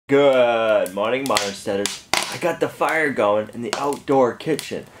Good morning, Modern Homesteaders. I got the fire going in the outdoor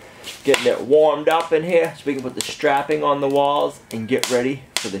kitchen. Getting it warmed up in here so we can put the strapping on the walls and get ready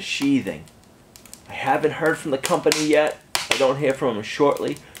for the sheathing. I haven't heard from the company yet. I don't hear from them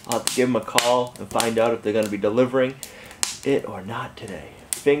shortly. I'll have to give them a call and find out if they're going to be delivering it or not today.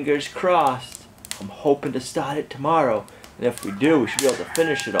 Fingers crossed. I'm hoping to start it tomorrow. And if we do, we should be able to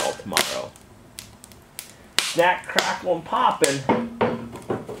finish it all tomorrow. Snack, crackle, and poppin'.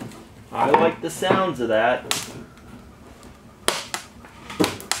 I like the sounds of that.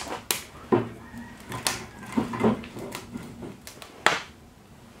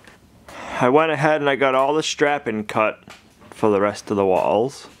 I went ahead and I got all the strapping cut for the rest of the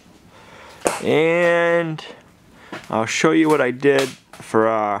walls. And I'll show you what I did for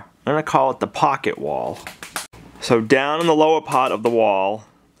I'm gonna call it the pocket wall. So down in the lower part of the wall,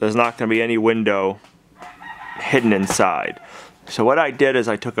 there's not gonna be any window hidden inside. So what I did is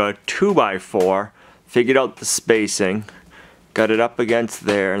I took a 2x4, figured out the spacing, got it up against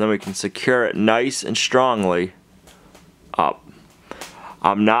there, and then we can secure it nice and strongly up.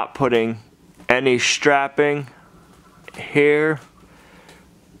 I'm not putting any strapping here.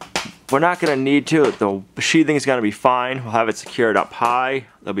 We're not going to need to. The sheathing is going to be fine. We'll have it secured up high.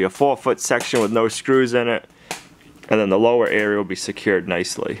 There'll be a 4-foot section with no screws in it, and then the lower area will be secured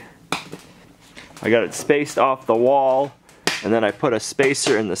nicely. I got it spaced off the wall, and then I put a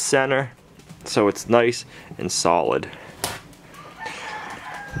spacer in the center so it's nice and solid.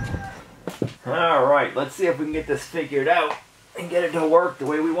 Alright, let's see if we can get this figured out and get it to work the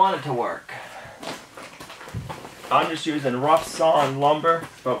way we want it to work. I'm just using rough sawn lumber,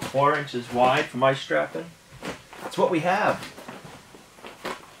 about 4 inches wide for my strapping. That's what we have.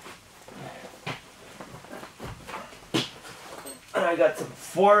 And I got some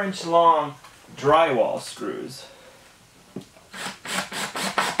 4-inch long drywall screws.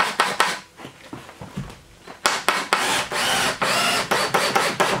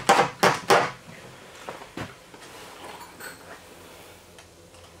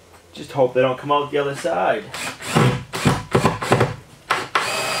 Just hope they don't come out the other side.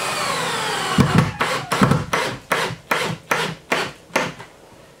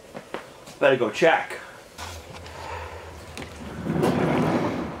 Better go check.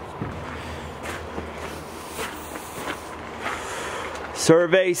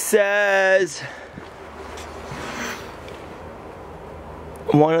 Survey says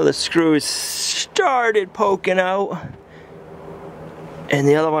one of the screws started poking out, and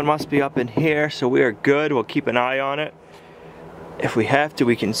the other one must be up in here, so we are good. We'll keep an eye on it. If we have to,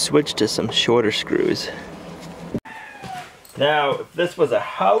 we can switch to some shorter screws. Now, if this was a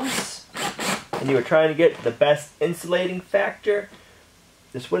house and you were trying to get the best insulating factor,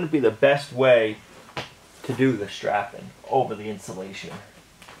 this wouldn't be the best way to do the strapping over the insulation.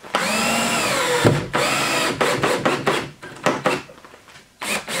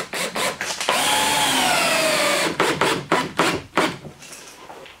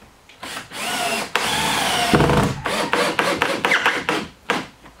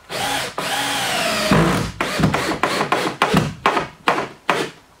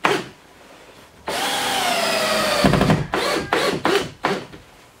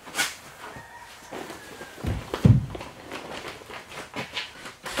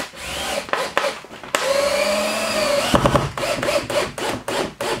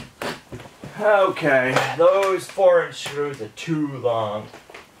 Okay, those 4-inch screws are too long.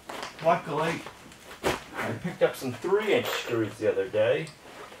 Luckily, I picked up some 3-inch screws the other day,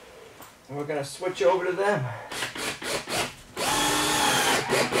 and we're going to switch over to them.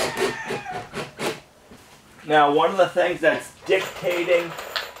 Now, one of the things that's dictating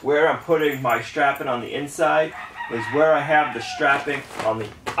where I'm putting my strapping on the inside is where I have the strapping on the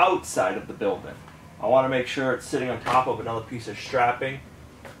outside of the building. I want to make sure it's sitting on top of another piece of strapping.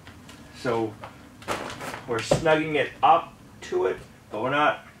 So we're snugging it up to it, but we're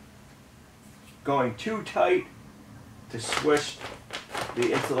not going too tight to squish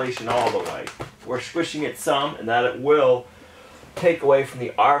the insulation all the way. We're squishing it some, and that it will take away from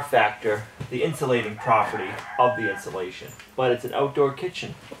the R factor, the insulating property of the insulation. But it's an outdoor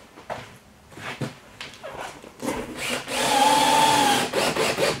kitchen.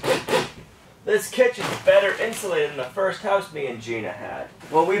 This kitchen's better insulated than the first house me and Gina had.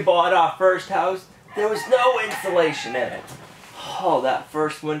 When we bought our first house, there was no insulation in it. Oh, that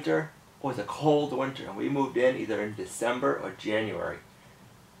first winter was a cold winter, and we moved in either in December or January.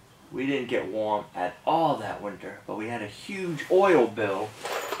 We didn't get warm at all that winter, but we had a huge oil bill.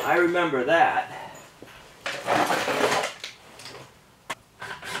 I remember that.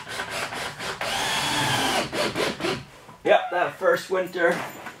 Yep, that first winter,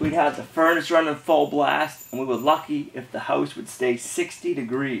 we'd have the furnace running full blast, and we were lucky if the house would stay 60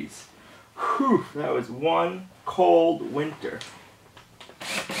 degrees. Whew, that was one cold winter.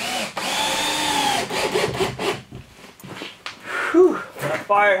 Whew, that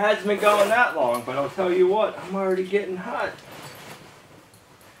fire hasn't been going that long, but I'll tell you what, I'm already getting hot.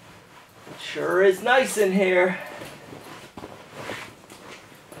 It sure is nice in here.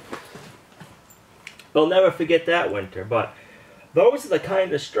 We'll never forget that winter, but those are the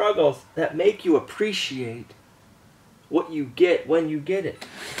kind of struggles that make you appreciate what you get when you get it.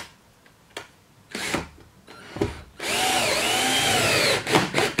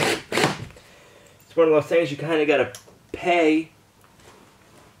 It's one of those things you kind of got to pay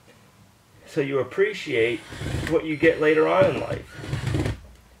so you appreciate what you get later on in life.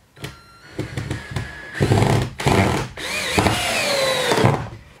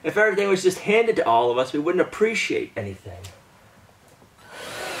 If everything was just handed to all of us, we wouldn't appreciate anything.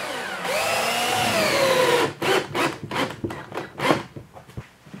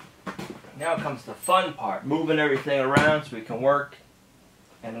 Now comes the fun part, moving everything around so we can work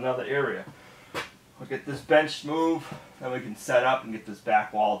in another area. We'll get this bench moved, then we can set up and get this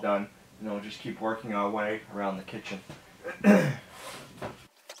back wall done, and then we'll just keep working our way around the kitchen.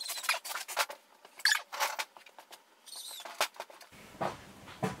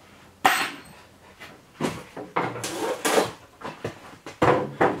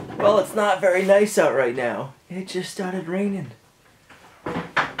 Well, it's not very nice out right now. It just started raining.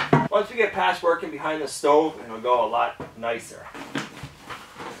 Once we get past working behind the stove, it'll go a lot nicer.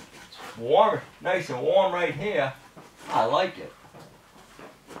 It's warm, nice and warm right here. I like it.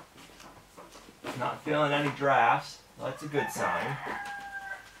 Not feeling any drafts. That's a good sign.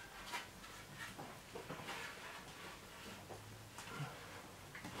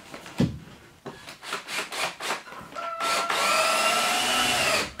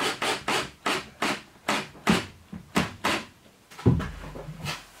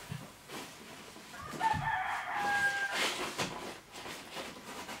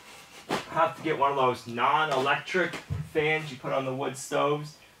 I have to get one of those non-electric fans you put on the wood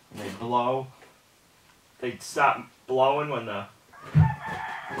stoves, and they blow. They stop blowing when the...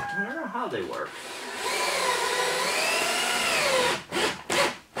 I don't know how they work.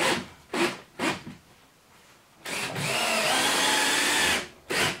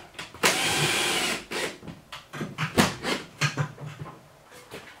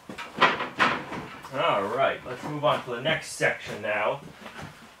 Alright, let's move on to the next section now.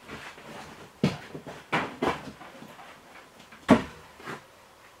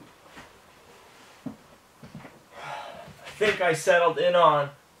 I think I settled in on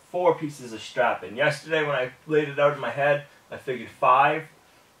 4 pieces of strapping. Yesterday when I laid it out in my head, I figured 5.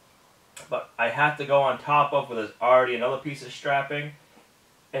 But I have to go on top of where there's already another piece of strapping.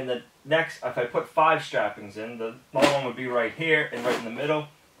 And the next, if I put 5 strappings in, the other one would be right here and right in the middle.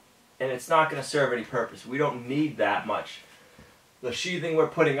 And it's not going to serve any purpose. We don't need that much. The sheathing we're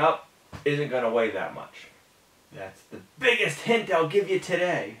putting up isn't going to weigh that much. That's the biggest hint I'll give you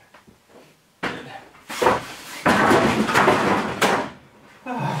today.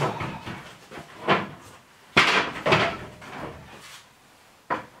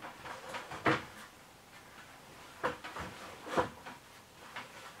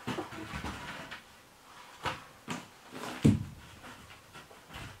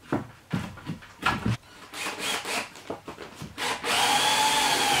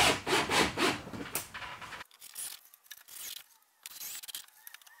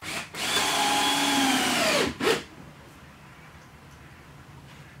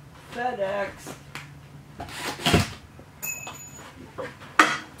 FedEx.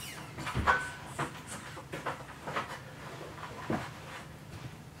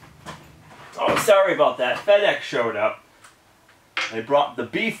 Oh, sorry about that. FedEx showed up. They brought the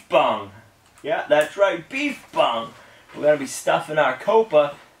beef bung. Yeah, that's right, beef bung. We're going to be stuffing our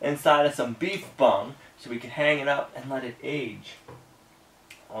copa inside of some beef bung so we can hang it up and let it age.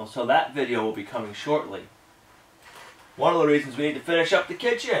 Also, that video will be coming shortly. One of the reasons we need to finish up the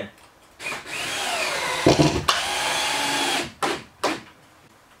kitchen.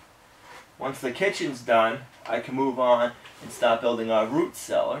 Once the kitchen's done, I can move on and start building our root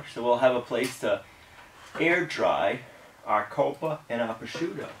cellar, so we'll have a place to air dry our copa and our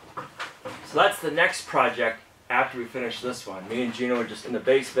prosciutto. So that's the next project after we finish this one. Me and Gina are just in the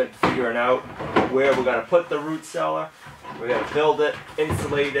basement figuring out where we're going to put the root cellar. We're going to build it,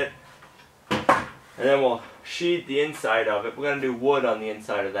 insulate it, and then we'll sheathe the inside of it. We're going to do wood on the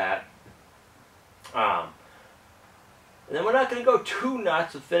inside of that. And then we're not going to go too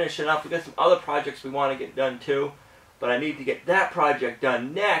nuts with finishing up. We've got some other projects we want to get done too. But I need to get that project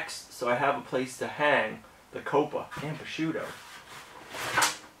done next so I have a place to hang the copa and prosciutto.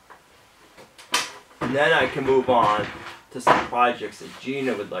 And then I can move on to some projects that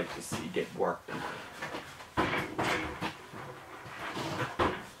Gina would like to see get worked on.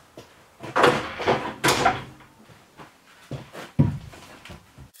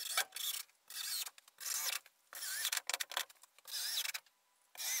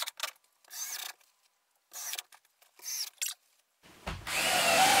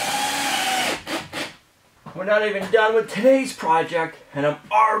 We're not even done with today's project, and I'm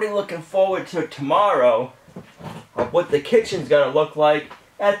already looking forward to tomorrow of what the kitchen's gonna look like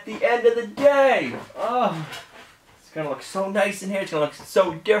at the end of the day. Oh, it's gonna look so nice in here. It's gonna look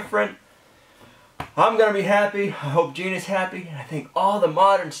so different. I'm gonna be happy. I hope Gina's happy, and I think all the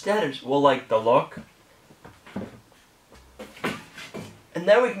modern steaders will like the look. And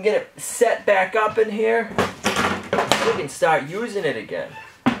then we can get it set back up in here. We can start using it again.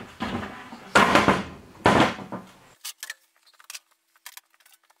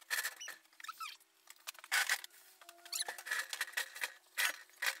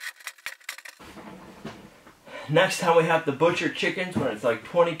 Next time we have to butcher chickens when it's like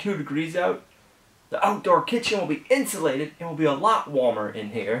 22 degrees out, the outdoor kitchen will be insulated and will be a lot warmer in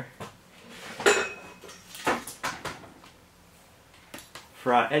here.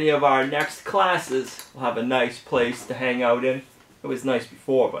 For any of our next classes, we'll have a nice place to hang out in. It was nice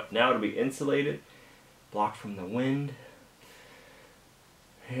before, but now it'll be insulated, blocked from the wind.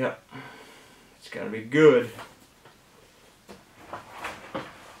 Yep, it's gonna be good.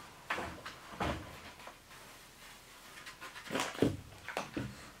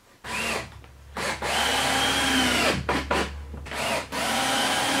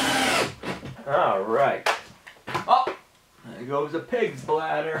 Alright. Oh! There goes a pig's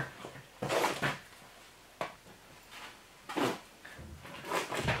bladder.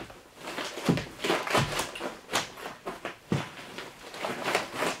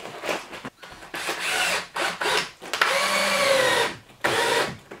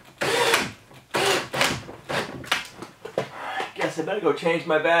 Guess I better go change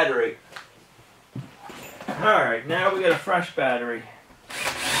my battery. Alright, now we got a fresh battery.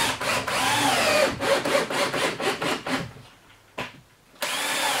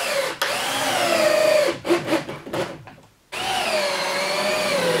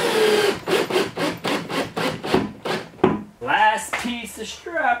 Last piece of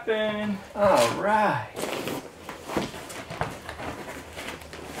strapping. All right.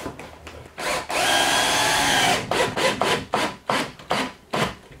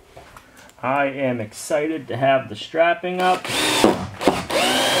 I am excited to have the strapping up.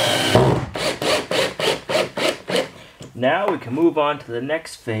 Now we can move on to the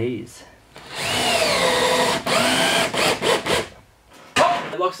next phase. Oh,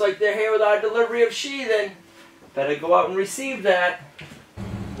 it looks like they're here with our delivery of sheathing. Better go out and receive that.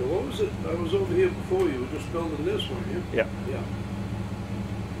 So what was it? I was over here before. You were just building this one, yeah? Yeah.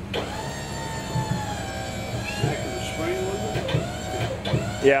 Yeah. Back in the spring, wasn't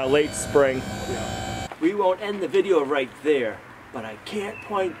it? Yeah, late spring. Yeah. We won't end the video right there, but I can't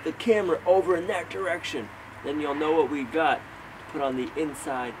point the camera over in that direction. Then you'll know what we got to put on the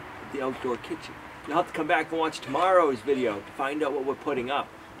inside of the outdoor kitchen. You'll have to come back and watch tomorrow's video to find out what we're putting up.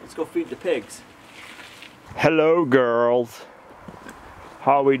 Let's go feed the pigs. Hello, girls.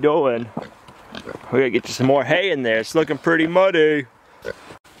 How are we doing? We gotta get you some more hay in there. It's looking pretty muddy.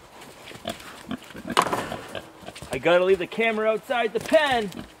 I gotta leave the camera outside the pen.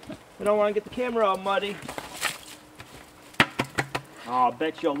 I don't want to get the camera all muddy. Oh, I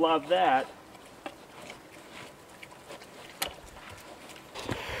bet you'll love that.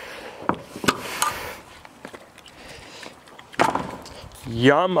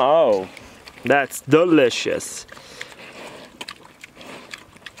 Yum-o. That's delicious.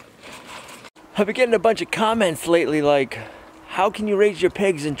 I've been getting a bunch of comments lately like, how can you raise your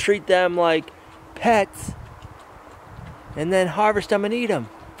pigs and treat them like pets and then harvest them and eat them?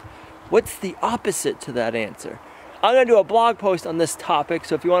 What's the opposite to that answer? I'm going to do a blog post on this topic,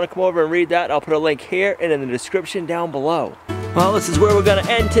 so if you want to come over and read that, I'll put a link here and in the description down below. Well, this is where we're going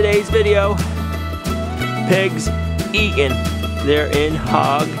to end today's video. Pigs eaten. They're in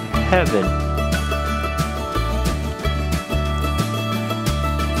hog heaven.